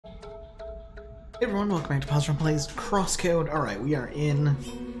Hey everyone, welcome back to Positron Plays CrossCode. Alright, we are in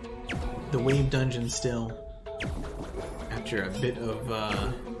the Wave Dungeon still. After a bit of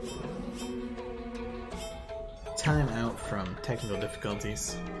time out from technical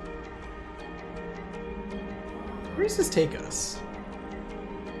difficulties. Where does this take us?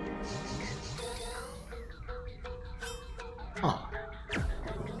 Huh.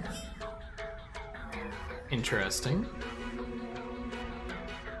 Interesting.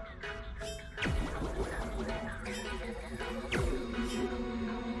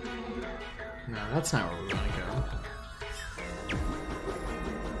 No, that's not where we want to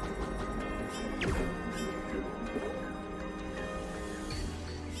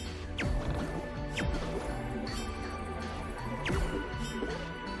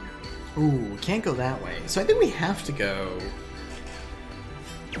go. Ooh, can't go that way. So I think we have to go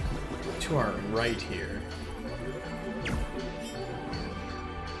to our right here.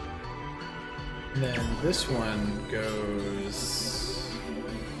 And then this one goes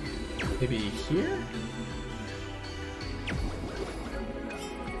maybe here?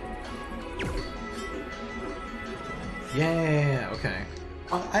 Yeah, okay.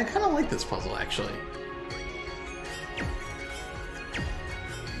 I kind of like this puzzle, actually.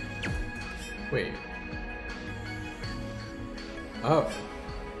 Wait. Oh.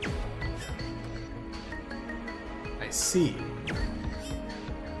 I see.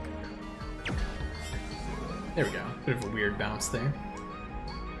 There we go. Bit of a weird bounce there.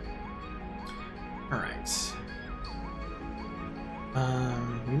 Alright.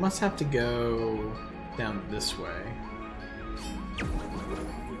 We must have to go down this way.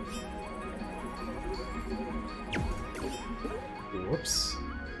 Whoops.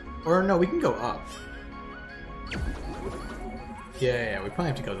 Or no, we can go up. Yeah, we probably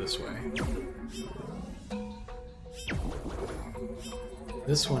have to go this way.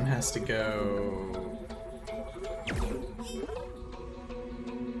 This one has to go...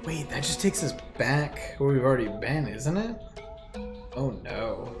 Wait, that just takes us back where we've already been, isn't it? Oh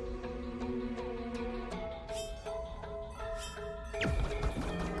no.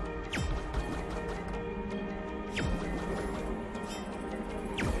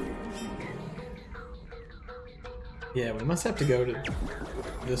 Yeah, we must have to go to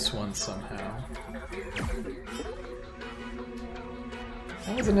this one somehow.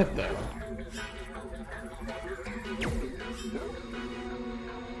 That wasn't it, though.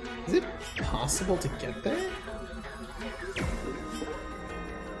 Is it possible to get there?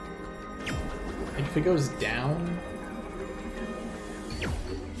 Like, if it goes down...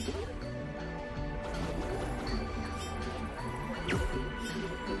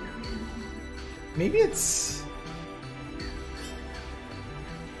 Maybe it's...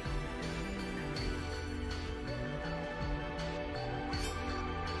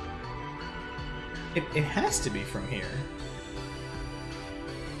 It has to be from here.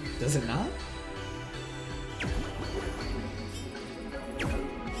 Does it not?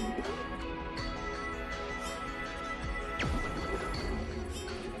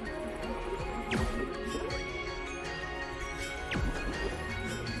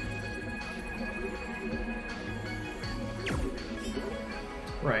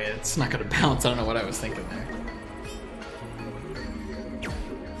 Right, it's not gonna bounce. I don't know what I was thinking there.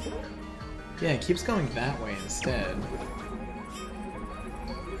 Yeah, it keeps going that way instead.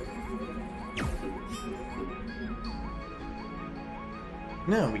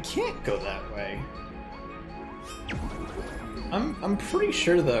 No, we can't go that way. I'm pretty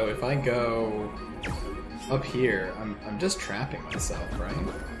sure though if I go up here, I'm just trapping myself, right?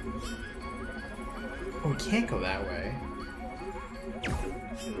 Oh, we can't go that way.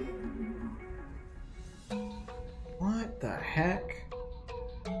 What the heck?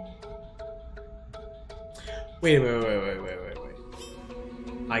 Wait.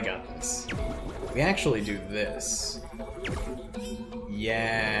 I got this. We actually do this.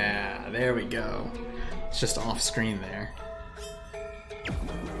 Yeah, there we go. It's just off screen there.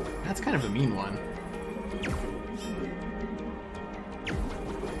 That's kind of a mean one.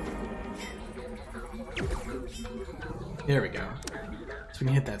 There we go. So we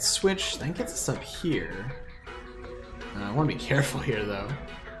can hit that switch, that gets us up here. I want to be careful here though.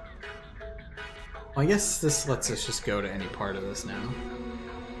 Well, I guess this lets us just go to any part of this now.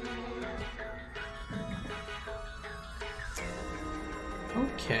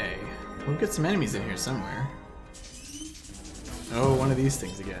 Okay, we'll get some enemies in here somewhere. Oh, one of these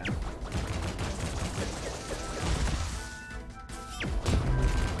things again.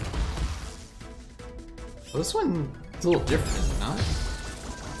 Well, this one is a little different, is it not?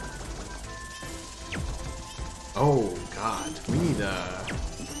 Oh god, we need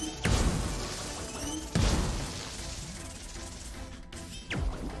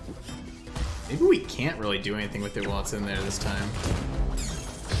can't really do anything with it while it's in there this time.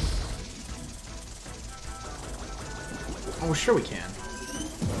 Oh, sure we can.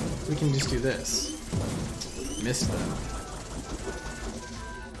 We can just do this. Missed them.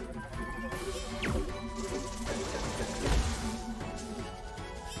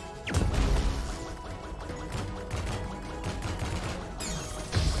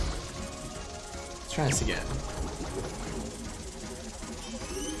 Let's try this again.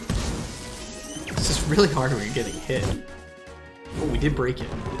 It's just really hard when you're getting hit. Oh, we did break it.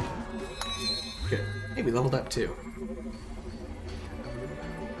 Good. Hey, we leveled up too.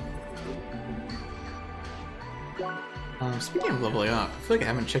 Speaking of leveling up, I feel like I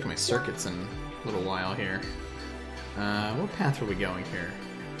haven't checked my circuits in a little while here. What path are we going here?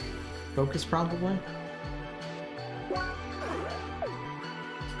 Focus, probably?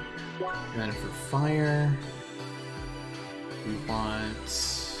 And then for fire, we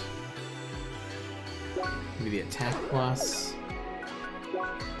want maybe the attack plus.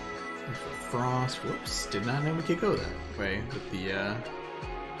 And for frost, whoops, did not know we could go that way with the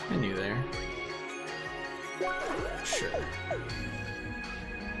menu there. Sure.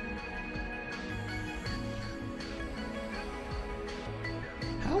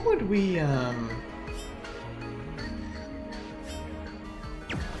 How would we, yeah,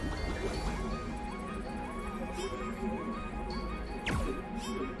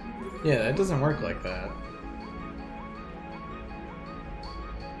 that doesn't work like that.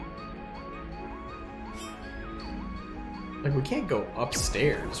 Like, we can't go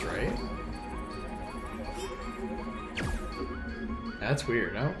upstairs, right? That's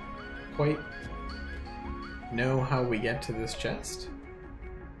weird. I don't quite know how we get to this chest.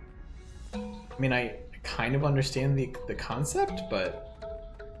 I mean, I kind of understand the concept, but...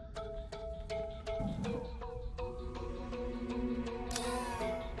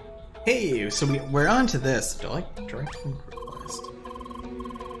 Hey, so we're on to this. Do I like direct request?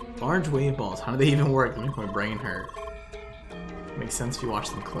 Large wave balls. How do they even work? They make my brain hurt. Makes sense if you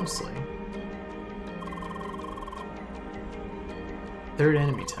watch them closely. Third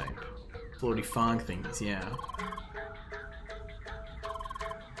enemy type. Floaty fog thingies, yeah.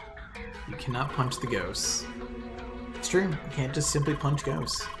 You cannot punch the ghosts. It's true, you can't just simply punch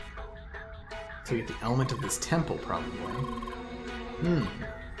ghosts. So you get the element of this temple, probably.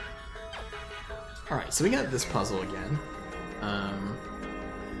 Alright, so we got this puzzle again.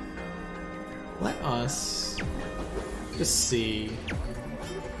 Let us just see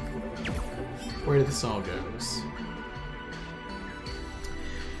where this all goes.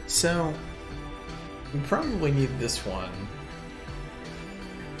 So, we probably need this one.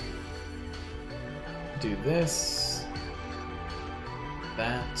 Do this,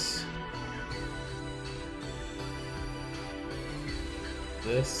 that,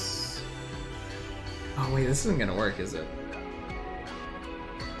 this. Oh wait, this isn't gonna work, is it?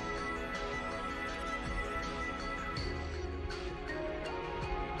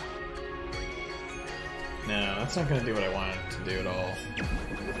 No, that's not gonna do what I want it to do at all.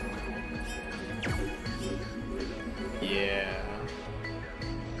 Yeah.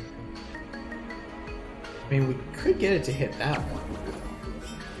 I mean, we could get it to hit that one.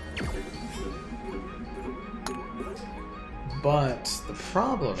 But the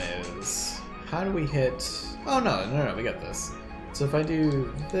problem is, how do we hit... Oh, no, we got this. So if I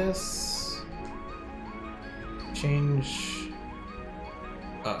do this... Change...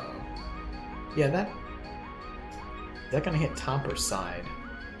 Uh-oh. Yeah, is that gonna hit top or side?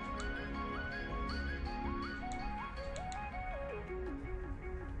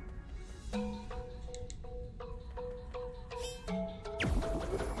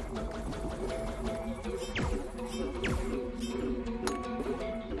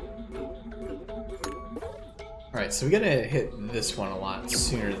 Alright, so we gotta hit this one a lot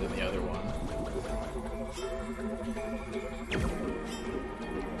sooner than the other one.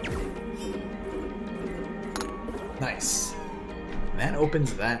 Nice. And that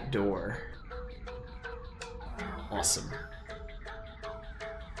opens that door. Awesome.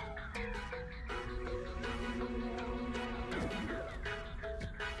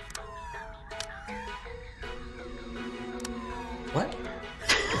 What?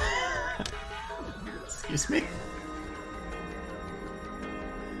 Excuse me?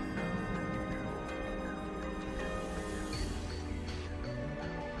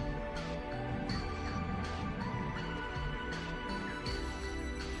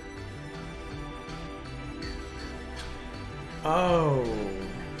 Oh.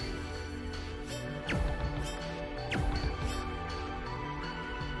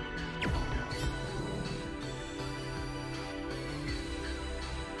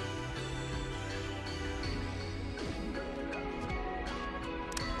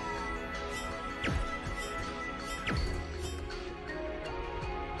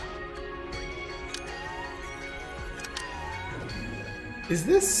 Is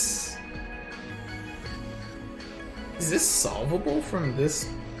this solvable from this?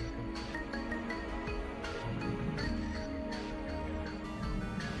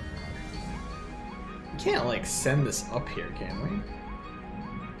 We can't like send this up here, can we?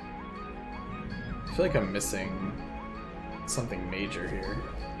 I feel like I'm missing something major here.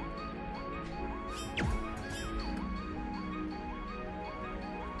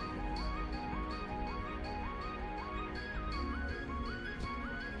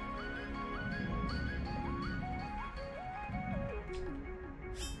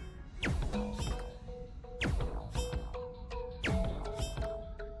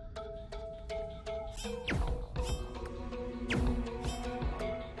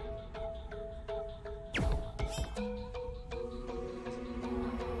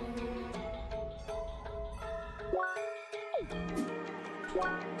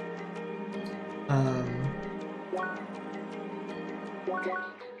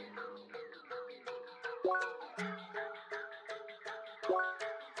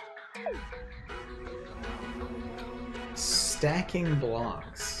 Stacking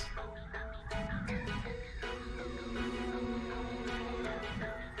blocks.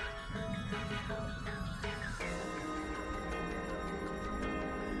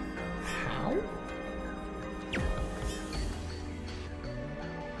 How?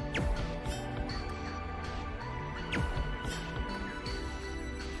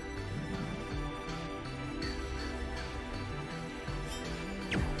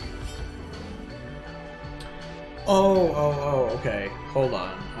 Oh, okay. Hold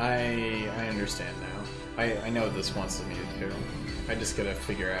on. I understand now. I know what this wants me to do. I just gotta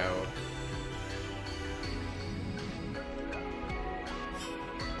figure out...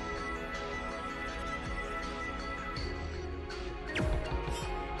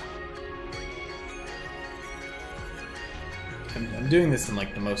 I'm doing this in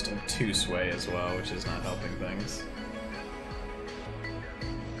like the most obtuse way as well, which is not helping things.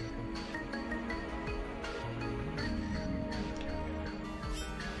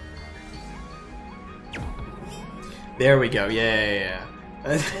 There we go. Yeah.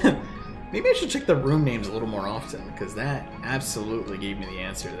 Maybe I should check the room names a little more often, because that absolutely gave me the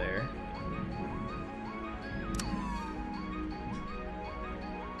answer there.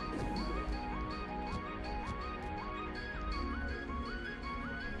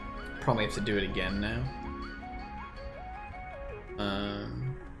 Probably have to do it again now.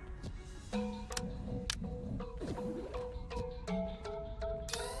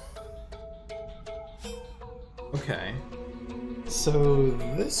 Okay, so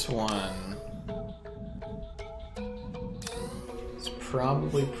this one is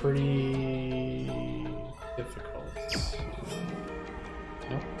probably pretty difficult.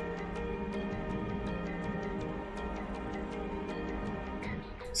 Nope.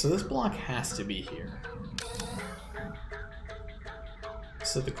 So this block has to be here.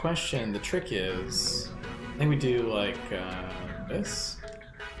 So the question, the trick is, I think we do like this.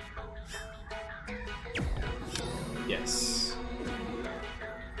 Yes.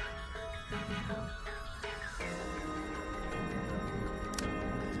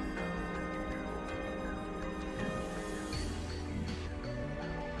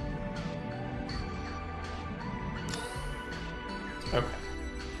 Okay.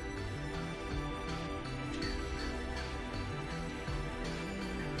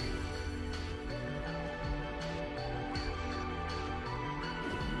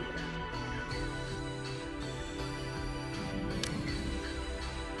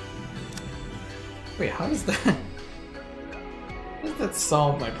 Wait, how does that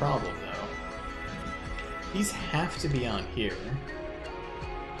solve my problem, though? These have to be on here.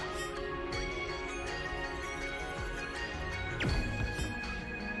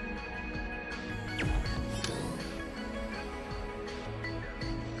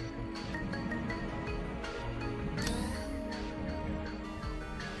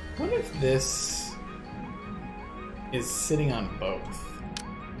 What if this is sitting on both?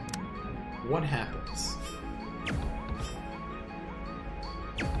 What happens?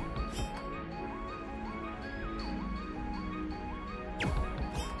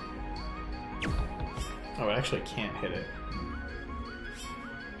 Oh, I actually can't hit it.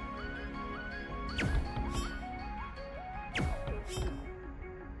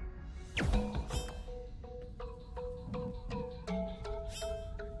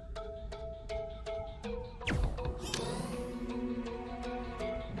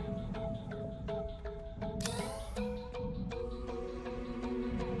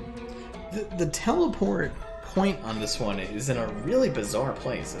 The teleport point on this one is in a really bizarre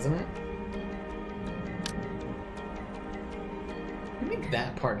place, isn't it? think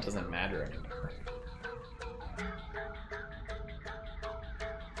that part doesn't matter anymore.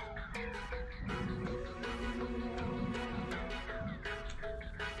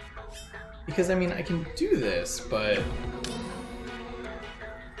 Because, I mean, I can do this, but...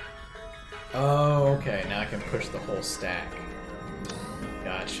 Oh, okay, now I can push the whole stack.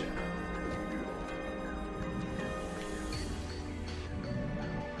 Gotcha.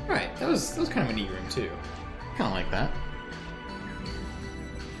 Alright, that was kind of a neat room, too. Kind of like that.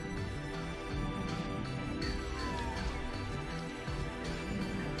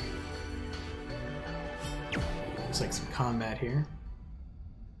 Looks like some combat here.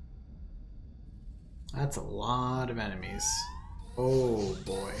 That's a lot of enemies. Oh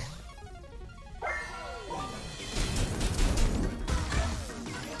boy.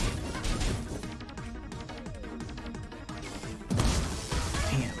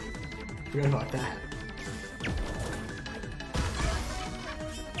 Damn. Forgot about that.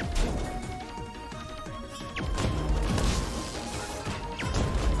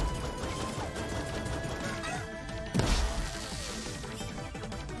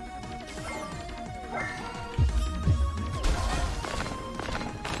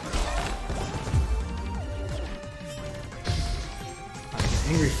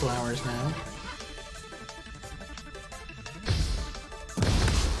 Angry flowers now.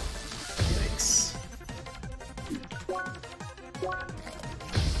 Yikes.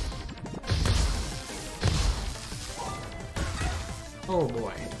 Oh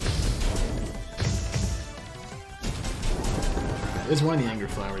boy. There's one of the angry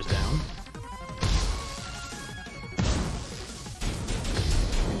flowers down.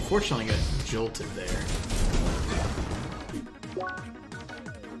 Unfortunately, I got jolted there.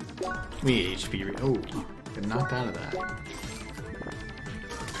 We HP oh, got knocked out of that.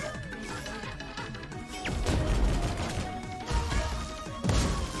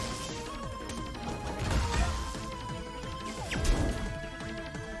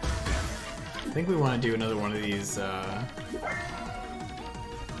 I think we want to do another one of these, oh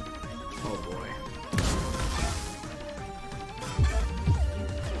boy.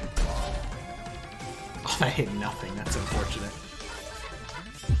 Oh, that hit nothing, that's unfortunate.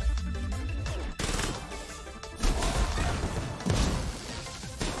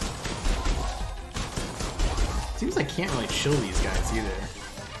 Seems like I can't really chill these guys either.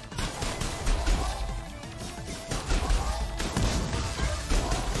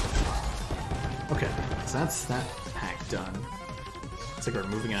 Okay, so that's that pack done. Looks like we're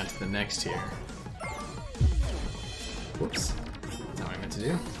moving on to the next here. Whoops. That's not what I meant to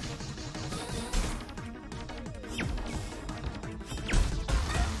do.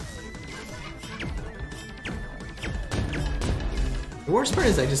 The worst part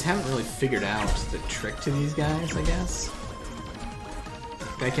is I just haven't really figured out the trick to these guys, I guess.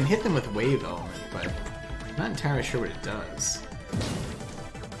 I can hit them with wave element, but I'm not entirely sure what it does.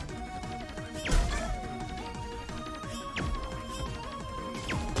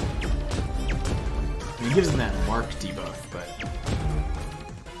 I mean, it gives them that mark debuff, but...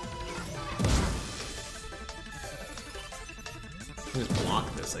 I'll just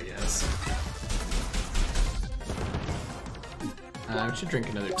block this, I guess. I should drink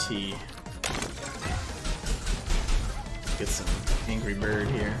another tea. Get some angry bird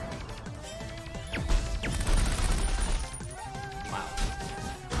here. Wow.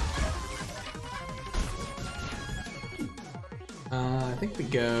 I think we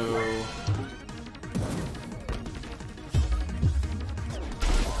go...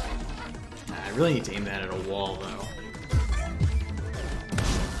 I really need to aim that at a wall, though.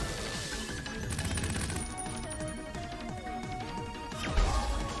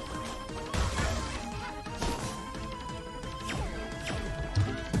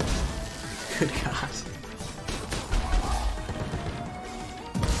 Good God.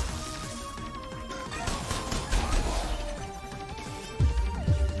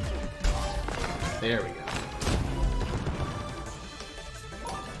 There we go.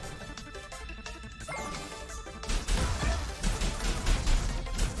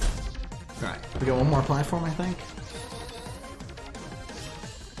 Alright, we got one more platform, I think.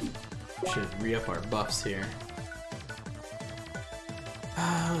 Should re-up our buffs here.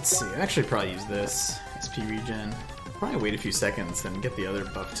 Let's see, I actually probably use this SP regen. Probably wait a few seconds and get the other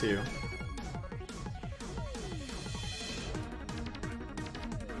buff too.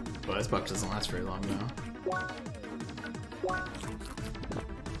 Well, this buff doesn't last very long though.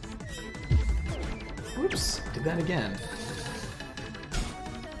 Whoops, did that again.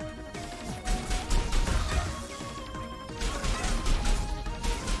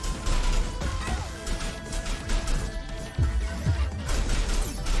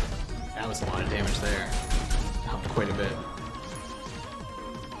 That's a lot of damage there. Helped quite a bit.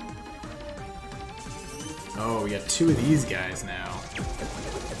 Oh, we got two of these guys now.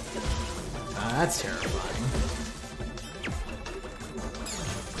 That's terrifying.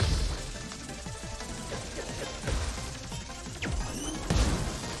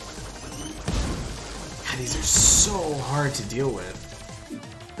 God, these are so hard to deal with.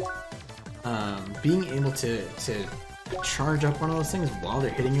 Being able to charge up one of those things while they're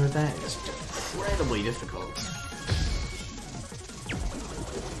hitting you with that is incredibly difficult.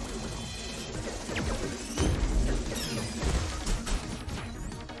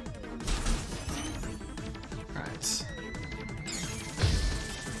 Alright.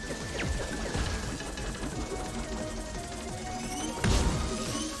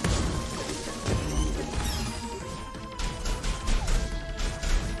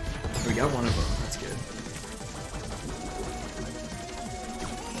 We got one of them. That's good.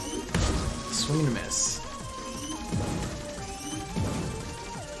 Swing and a miss.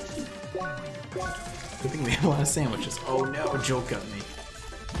 Good thing we have a lot of sandwiches. Oh no, Jolt got me.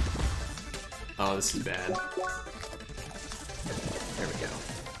 Oh, this is bad. There we go.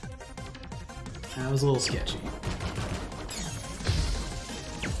 That was a little sketchy.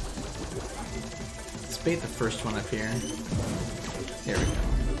 Let's bait the first one up here. There we go.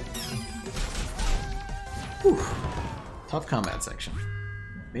 Whew. Tough combat section.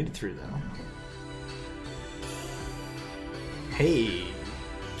 Made it through though. Hey!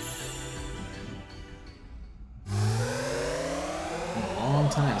 Been a long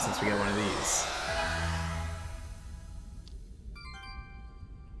time since we got one of these.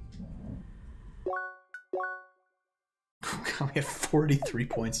 Oh god, we have 43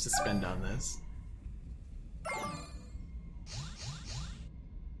 points to spend on this.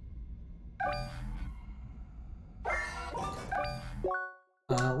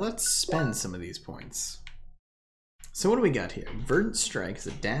 Let's spend some of these points. So what do we got here? Verdant Strike is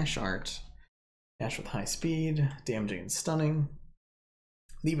a dash art. Dash with high speed, damaging and stunning.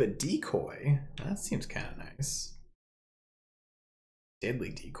 Leave a decoy. That seems kind of nice. Deadly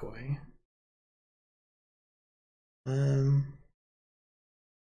decoy.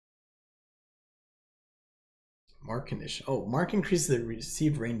 Mark condition. Oh, mark increases the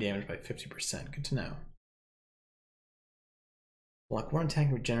received rain damage by 50%. Good to know. Block one attack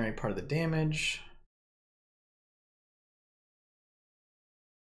and regenerate part of the damage.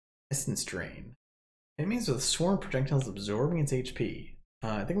 Essence Drain. Enemies with swarm projectiles absorbing its HP.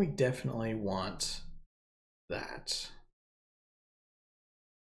 I think we definitely want that.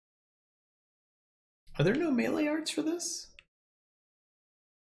 Are there no melee arts for this?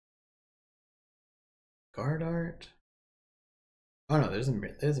 Guard art? Oh no, there's a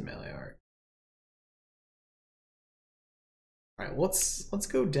melee art. Alright, let's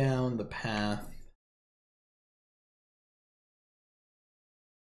go down the path.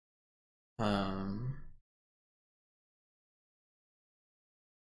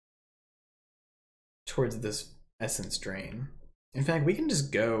 Towards this essence drain. In fact, we can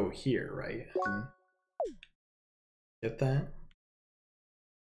just go here, right? And get that.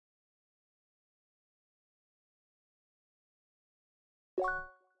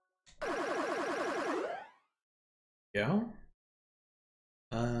 Go.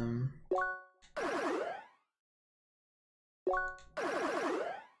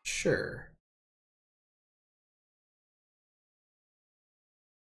 Sure.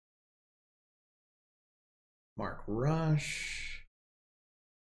 Mark Rush.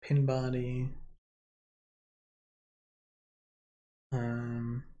 Pin body. I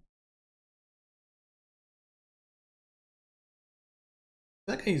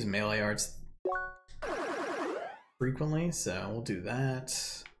think I use melee arts frequently, so we'll do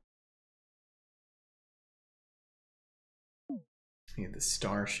that. Need the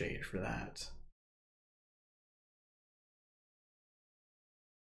star shade for that.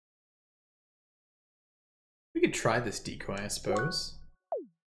 We could try this decoy, I suppose.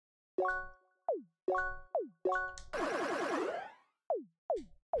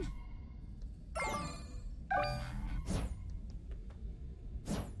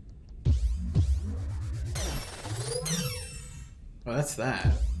 Oh, that's that.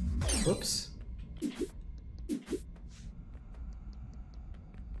 Whoops.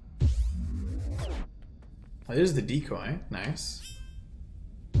 Oh, there's the decoy. Nice.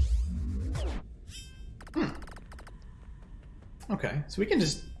 Okay, so we can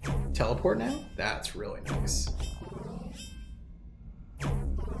just teleport now? That's really nice.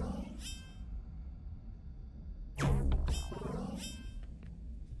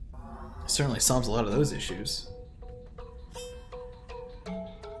 Certainly solves a lot of those issues.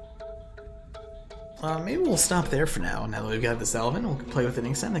 maybe we'll stop there for now. Now that we've got this element, we'll play with it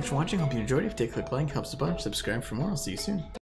next time. Thanks for watching. Hope you enjoyed it. If you did, click like, helps a bunch. Subscribe for more. I'll see you soon.